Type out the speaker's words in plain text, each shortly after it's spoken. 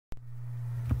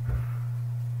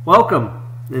Welcome!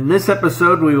 In this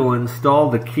episode we will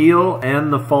install the keel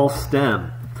and the false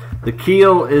stem. The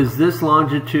keel is this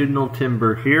longitudinal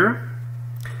timber here.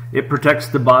 It protects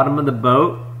the bottom of the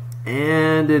boat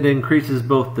and it increases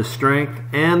both the strength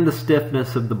and the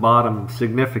stiffness of the bottom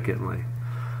significantly.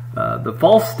 The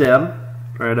false stem,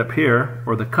 right up here,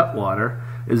 or the cutwater,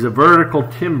 is a vertical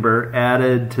timber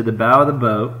added to the bow of the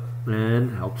boat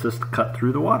and helps us to cut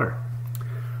through the water.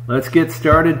 Let's get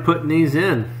started putting these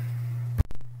in.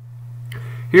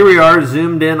 Here we are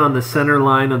zoomed in on the center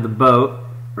line of the boat,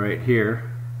 right here.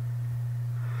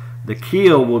 The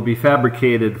keel will be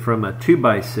fabricated from a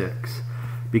 2x6.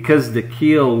 Because the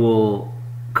keel will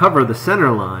cover the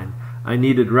center line, I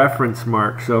needed reference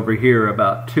marks over here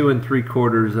about 2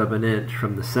 3/4 of an inch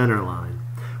from the center line,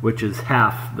 which is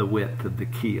half the width of the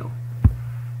keel.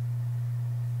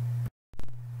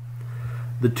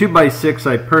 The 2x6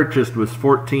 I purchased was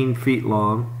 14 feet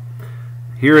long.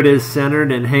 Here it is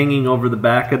centered and hanging over the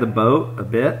back of the boat a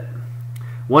bit.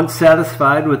 Once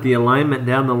satisfied with the alignment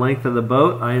down the length of the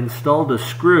boat, I installed a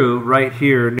screw right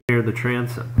here near the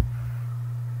transom.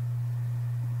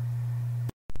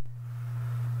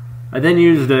 I then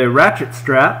used a ratchet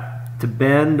strap to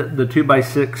bend the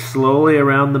 2x6 slowly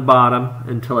around the bottom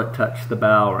until it touched the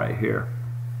bow right here.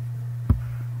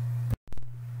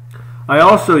 I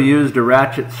also used a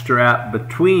ratchet strap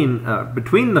between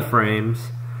the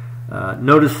frames.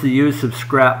 Notice the use of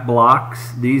scrap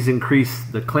blocks. These increase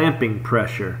the clamping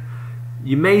pressure.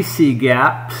 You may see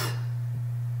gaps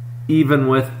even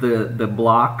with the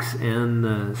blocks and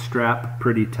the strap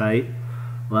pretty tight.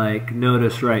 Like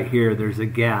notice right here there's a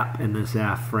gap in this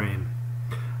aft frame.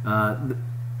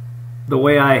 The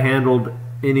way I handled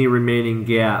any remaining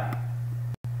gap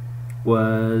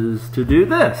was to do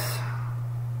this.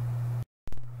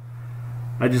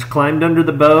 I just climbed under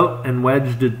the boat and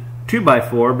wedged a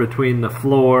 2x4 between the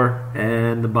floor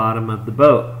and the bottom of the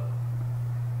boat.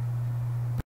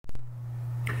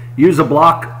 Use a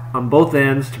block on both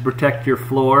ends to protect your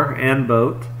floor and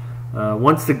boat.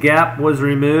 Once the gap was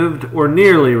removed, or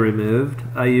nearly removed,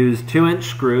 I used 2-inch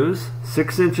screws,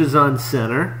 6 inches on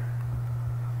center,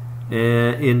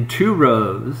 and in 2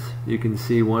 rows. You can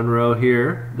see 1 row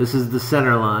here. This is the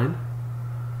center line.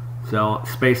 So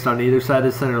spaced on either side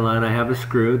of the center line, I have a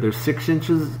screw. They're 6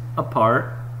 inches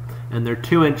apart, and they're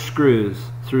 2-inch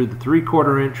screws through the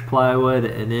 3/4 inch plywood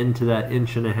and into that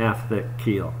 1.5-inch thick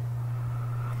keel.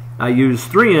 I use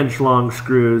 3-inch long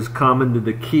screws common to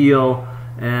the keel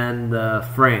and the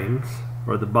frames,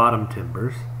 or the bottom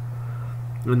timbers.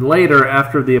 And later,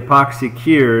 after the epoxy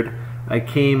cured, I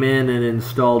came in and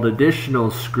installed additional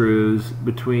screws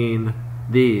between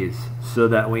these so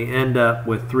that we end up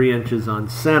with 3 inches on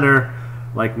center,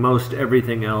 like most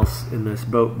everything else in this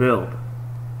boat build.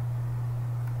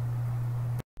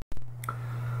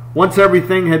 Once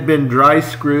everything had been dry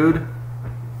screwed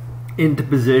into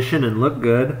position and looked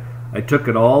good, I took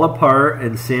it all apart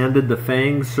and sanded the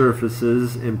fang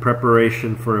surfaces in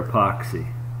preparation for epoxy.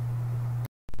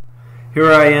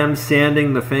 Here I am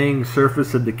sanding the fang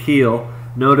surface of the keel.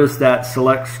 Notice that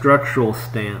select structural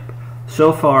stamp.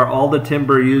 So far, all the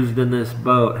timber used in this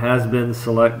boat has been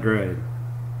select grade.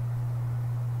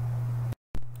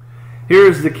 Here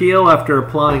is the keel after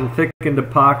applying thickened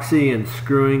epoxy and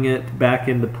screwing it back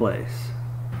into place.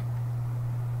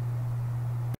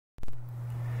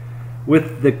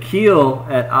 With the keel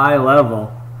at eye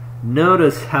level,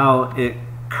 notice how it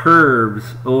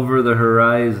curves over the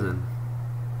horizon.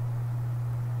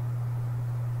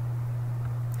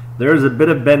 There's a bit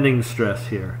of bending stress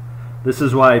here. This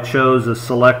is why I chose a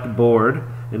select board.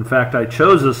 In fact, I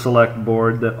chose a select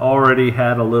board that already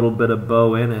had a little bit of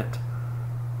bow in it,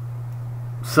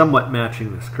 somewhat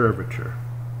matching this curvature.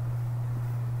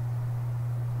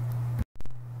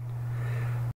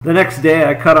 The next day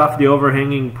I cut off the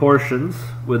overhanging portions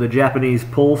with a Japanese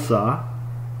pole saw.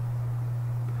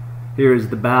 Here is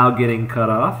the bow getting cut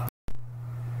off.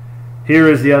 Here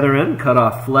is the other end, cut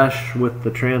off flush with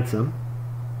the transom.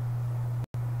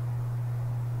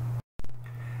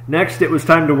 Next, it was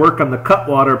time to work on the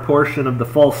cutwater portion of the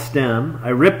false stem. I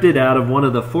ripped it out of one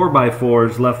of the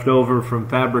 4x4s left over from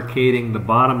fabricating the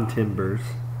bottom timbers.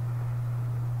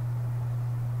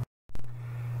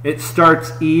 It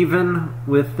starts even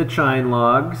with the chine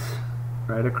logs,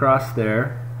 right across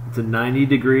there. It's a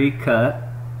 90-degree cut.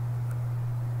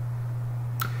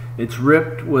 It's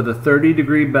ripped with a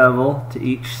 30-degree bevel to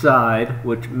each side,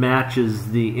 which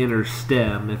matches the inner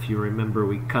stem. If you remember,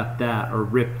 we cut that or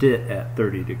ripped it at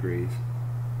 30 degrees.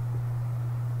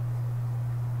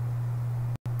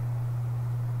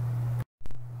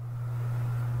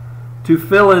 To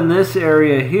fill in this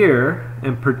area here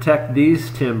and protect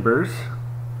these timbers,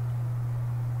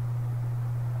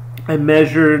 I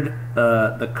measured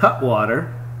the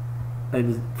cutwater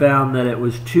and found that it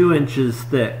was 2 inches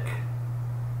thick.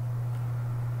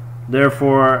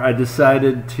 Therefore, I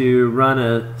decided to run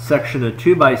a section of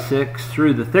 2x6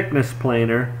 through the thickness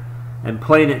planer and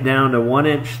plane it down to 1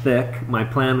 inch thick. My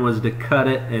plan was to cut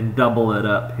it and double it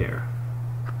up here.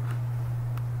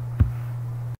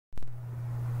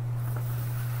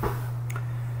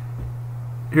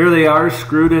 Here they are,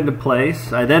 screwed into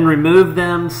place. I then removed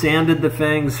them, sanded the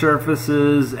fang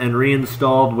surfaces, and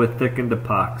reinstalled with thickened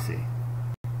epoxy.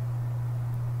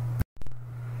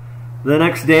 The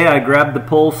next day I grabbed the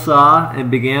pole saw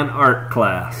and began art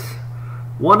class.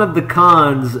 One of the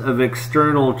cons of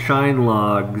external chine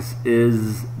logs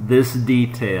is this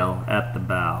detail at the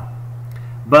bow,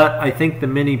 but I think the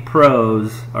many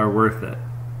pros are worth it.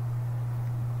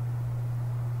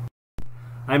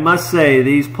 I must say,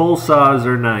 these pole saws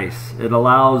are nice. It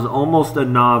allows almost a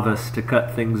novice to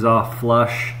cut things off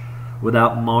flush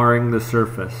without marring the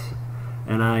surface.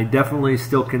 And I definitely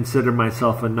still consider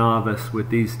myself a novice with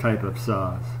these type of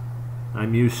saws.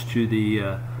 I'm used to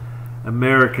the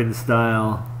American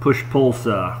style push-pull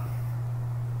saw.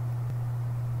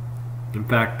 In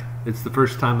fact, it's the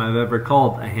first time I've ever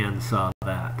called a hand saw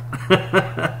that.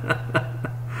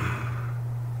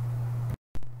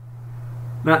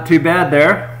 Not too bad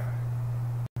there.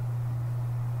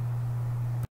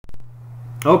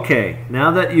 Okay,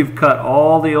 now that you've cut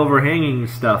all the overhanging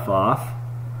stuff off,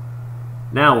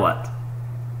 now what?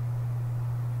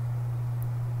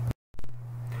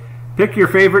 Pick your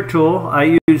favorite tool.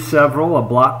 I use several, a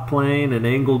block plane, an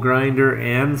angle grinder,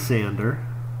 and sander.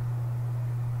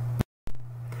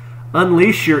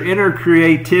 Unleash your inner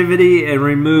creativity and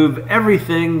remove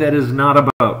everything that is not a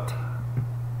boat.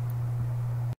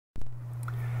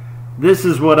 This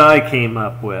is what I came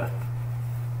up with.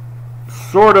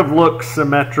 Sort of looks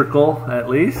symmetrical, at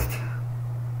least.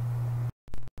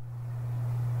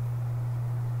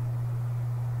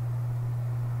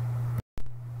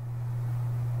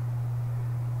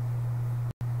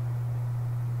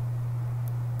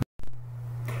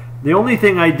 The only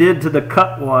thing I did to the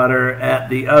cutwater at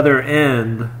the other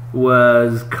end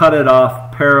was cut it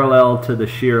off parallel to the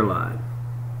shear line.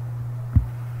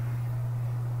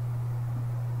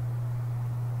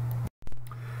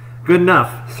 Good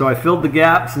enough. So I filled the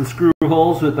gaps and screw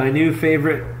holes with my new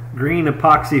favorite green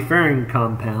epoxy fairing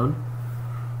compound.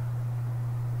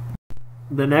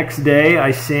 The next day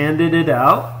I sanded it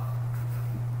out.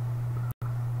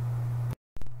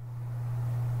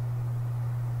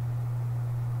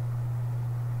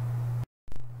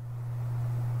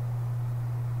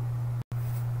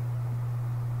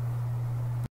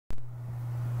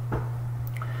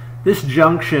 This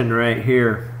junction right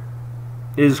here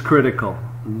is critical.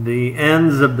 The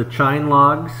ends of the chine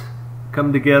logs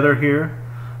come together here.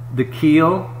 The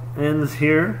keel ends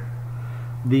here.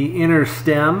 The inner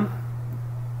stem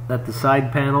that the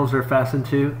side panels are fastened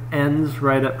to ends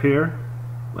right up here.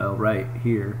 Well, right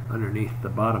here underneath the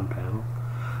bottom panel.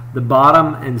 The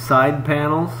bottom and side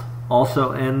panels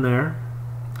also end there.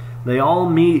 They all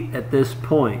meet at this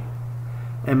point,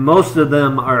 and most of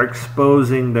them are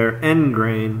exposing their end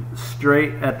grain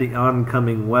straight at the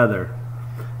oncoming weather.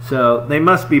 So they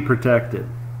must be protected.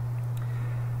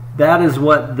 That is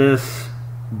what this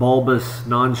bulbous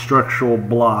non-structural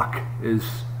block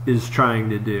is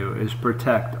trying to do, is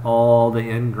protect all the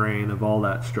end grain of all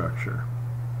that structure.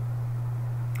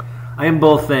 I am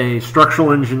both a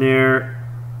structural engineer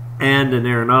and an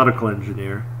aeronautical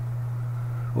engineer,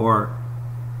 or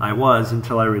I was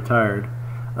until I retired.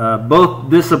 Both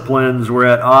disciplines were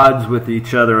at odds with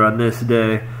each other on this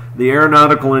day. The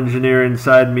aeronautical engineer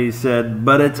inside me said,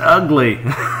 "But it's ugly."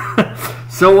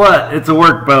 So what? It's a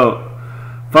work boat.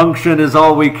 Function is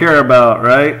all we care about,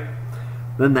 right?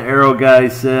 Then the aero guy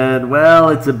said, "Well,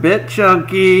 it's a bit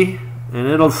chunky, and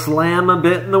it'll slam a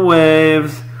bit in the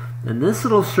waves, and this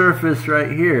little surface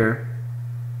right here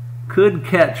could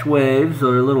catch waves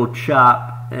or a little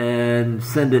chop and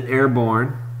send it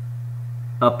airborne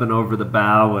up and over the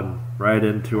bow and right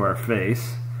into our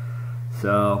face.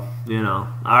 So, you know,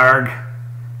 arg,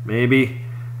 maybe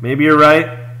you're right,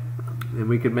 and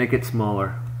we could make it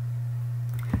smaller."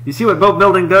 You see what boat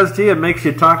building does to you? It makes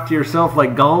you talk to yourself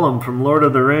like Gollum from Lord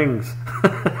of the Rings.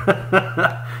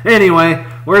 Anyway,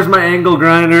 where's my angle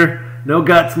grinder? No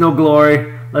guts, no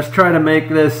glory. Let's try to make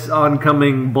this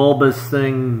oncoming bulbous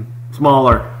thing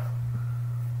smaller.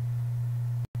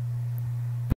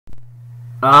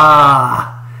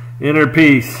 Ah, inner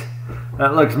piece.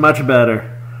 That looks much better.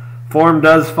 Form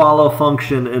does follow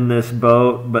function in this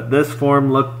boat, but this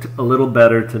form looked a little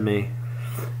better to me.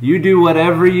 You do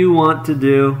whatever you want to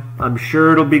do. I'm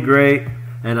sure it'll be great.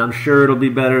 and I'm sure it'll be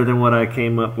better than what I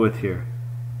came up with here.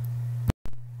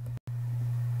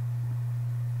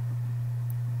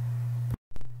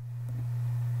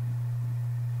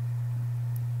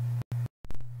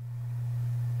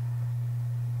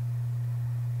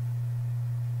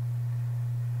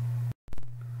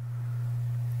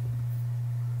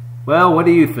 Well, what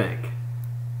do you think?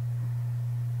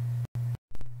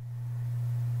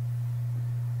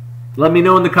 Let me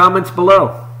know in the comments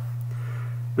below.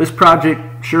 This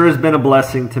project sure has been a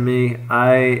blessing to me.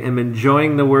 I am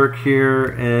enjoying the work here,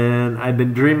 and I've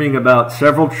been dreaming about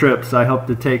several trips I hope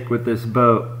to take with this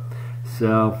boat.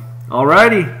 So,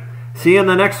 alrighty. See you in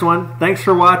the next one. Thanks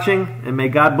for watching, and may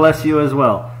God bless you as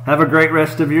well. Have a great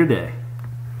rest of your day.